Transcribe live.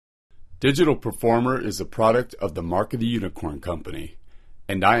Digital Performer is a product of the Mark of the Unicorn Company,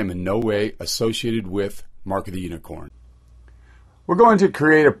 and I am in no way associated with Mark of the Unicorn. We're going to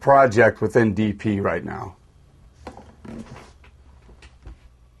create a project within DP right now.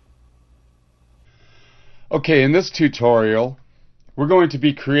 Okay, in this tutorial, we're going to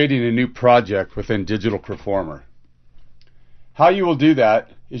be creating a new project within Digital Performer. How you will do that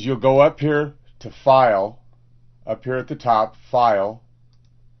is you'll go up here to File, up here at the top, File,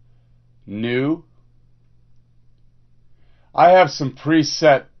 New. I have some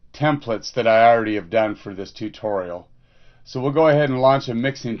preset templates that I already have done for this tutorial. So we'll go ahead and launch a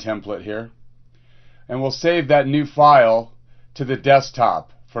mixing template here. And we'll save that new file to the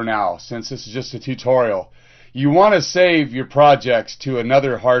desktop for now, since this is just a tutorial. You want to save your projects to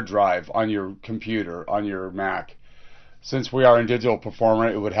another hard drive on your computer, on your Mac. Since we are in Digital Performer,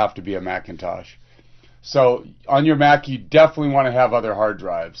 it would have to be a Macintosh. So on your Mac, you definitely want to have other hard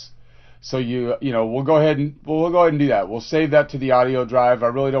drives. So we'll go ahead and do that. We'll save that to the audio drive. I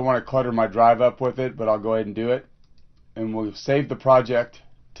really don't want to clutter my drive up with it, but I'll go ahead and do it. And we'll save the project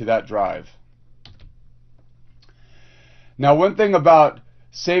to that drive. Now, one thing about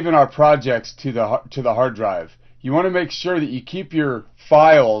saving our projects to the hard drive, you want to make sure that you keep your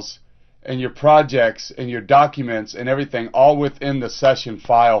files and your projects and your documents and everything all within the session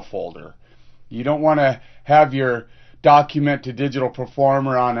file folder. You don't want to have your document to Digital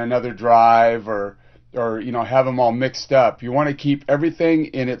Performer on another drive or have them all mixed up. You want to keep everything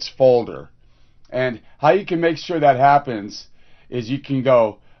in its folder. And how you can make sure that happens is you can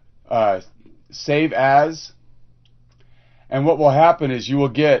go Save As, and what will happen is you will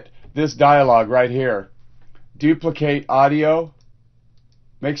get this dialog right here. Duplicate audio.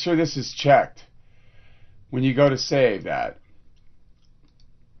 Make sure this is checked when you go to save that.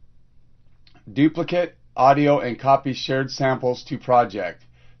 Duplicate audio and copy shared samples to project.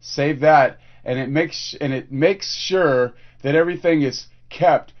 Save that, and it makes sure that everything is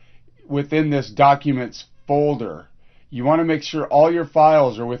kept within this documents folder. You want to make sure all your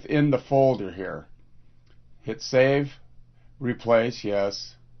files are within the folder here. Hit save, replace,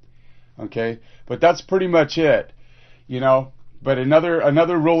 yes. Okay, but that's pretty much it. But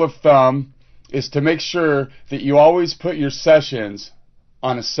another rule of thumb is to make sure that you always put your sessions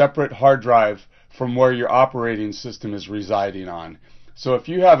on a separate hard drive from where your operating system is residing on. So if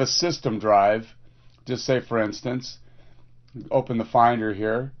you have a system drive, just say for instance, open the Finder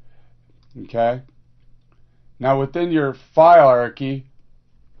here, okay? Now within your file hierarchy,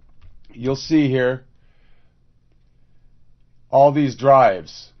 you'll see here all these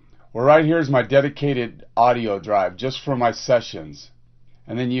drives. Well, right here is my dedicated audio drive just for my sessions.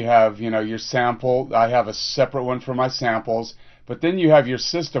 And then you have, your sample. I have a separate one for my samples. But then you have your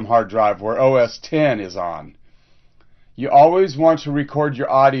system hard drive where OS 10 is on. You always want to record your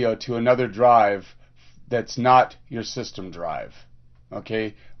audio to another drive that's not your system drive.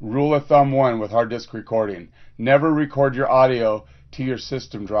 Okay? Rule of thumb 1 with hard disk recording. Never record your audio to your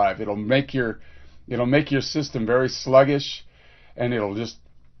system drive. It'll make your system very sluggish, and it'll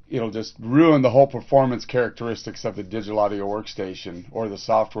just ruin the whole performance characteristics of the digital audio workstation or the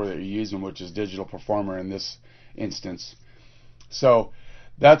software that you're using, which is Digital Performer in this instance. So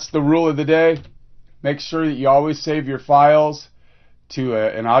that's the rule of the day. Make sure that you always save your files to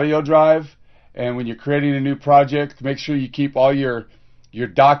an audio drive, and when you're creating a new project, make sure you keep all your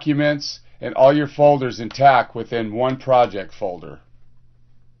documents and all your folders intact within one project folder.